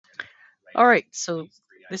All right, so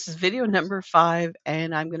this is video number 5,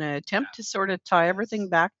 and I'm going to attempt to sort of tie everything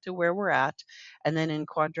back to where we're at. And then in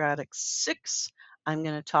Quadratics 6, I'm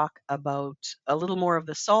going to talk about a little more of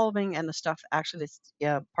the solving and the stuff actually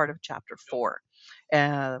that's part of chapter 4.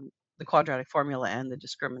 The quadratic formula and the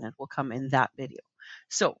discriminant will come in that video.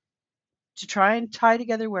 So to try and tie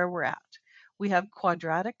together where we're at, we have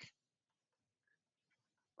quadratic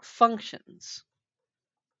functions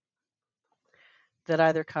that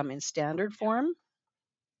either come in standard form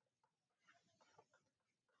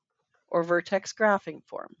or vertex graphing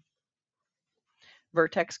form.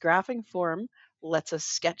 Vertex graphing form lets us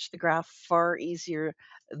sketch the graph far easier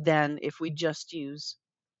than if we just use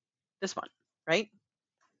this one, right?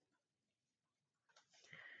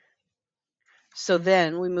 So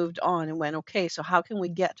then we moved on and went, okay, so how can we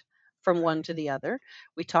get from one to the other?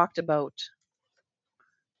 We talked about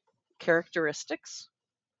characteristics.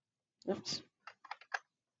 Oops.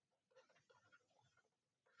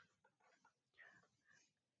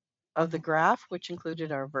 Of the graph, which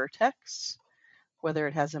included our vertex, whether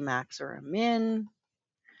it has a max or a min.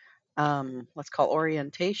 Let's call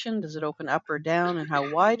orientation. Does it open up or down, and how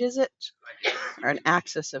wide is it? Or an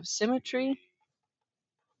axis of symmetry.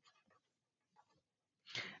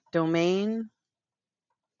 Domain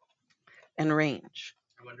and range.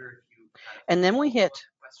 And then we hit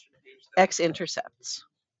x-intercepts.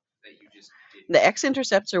 The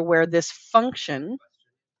x-intercepts are where this function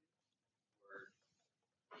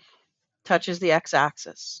touches the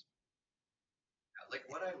x-axis.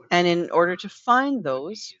 And in order to find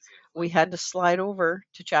those, we had to slide over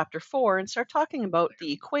to chapter 4 and start talking about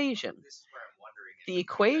the equation. The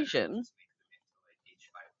equation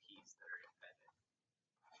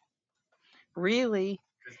really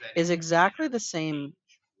is exactly the same,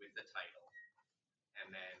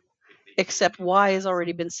 except y has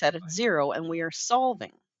already been set at 0 and we are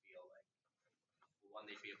solving.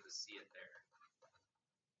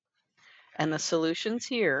 And the solutions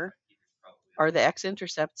here are the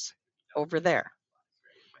x-intercepts over there.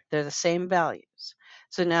 They're the same values.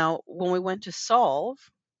 So now when we went to solve,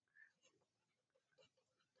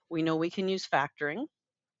 we know we can use factoring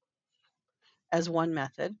as one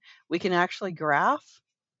method. We can actually graph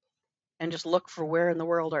and just look for where in the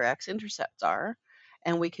world our x-intercepts are,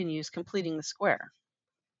 and we can use completing the square.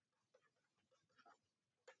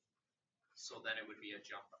 So then it would be a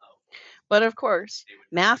jump out. But of course,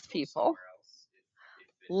 math people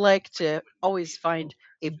like to always find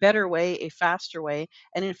a better way, a faster way.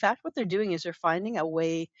 And in fact, what they're doing is they're finding a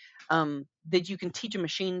way that you can teach a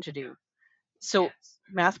machine to do. So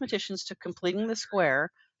mathematicians took completing the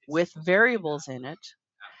square with variables in it,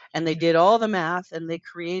 and they did all the math, and they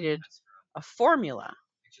created a formula.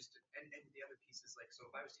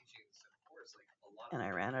 And I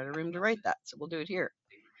ran out of room to write that, so we'll do it here.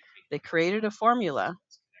 They created a formula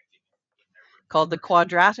called the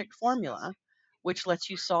quadratic formula, which lets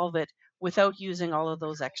you solve it without using all of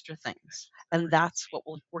those extra things. And that's what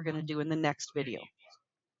we're going to do in the next video.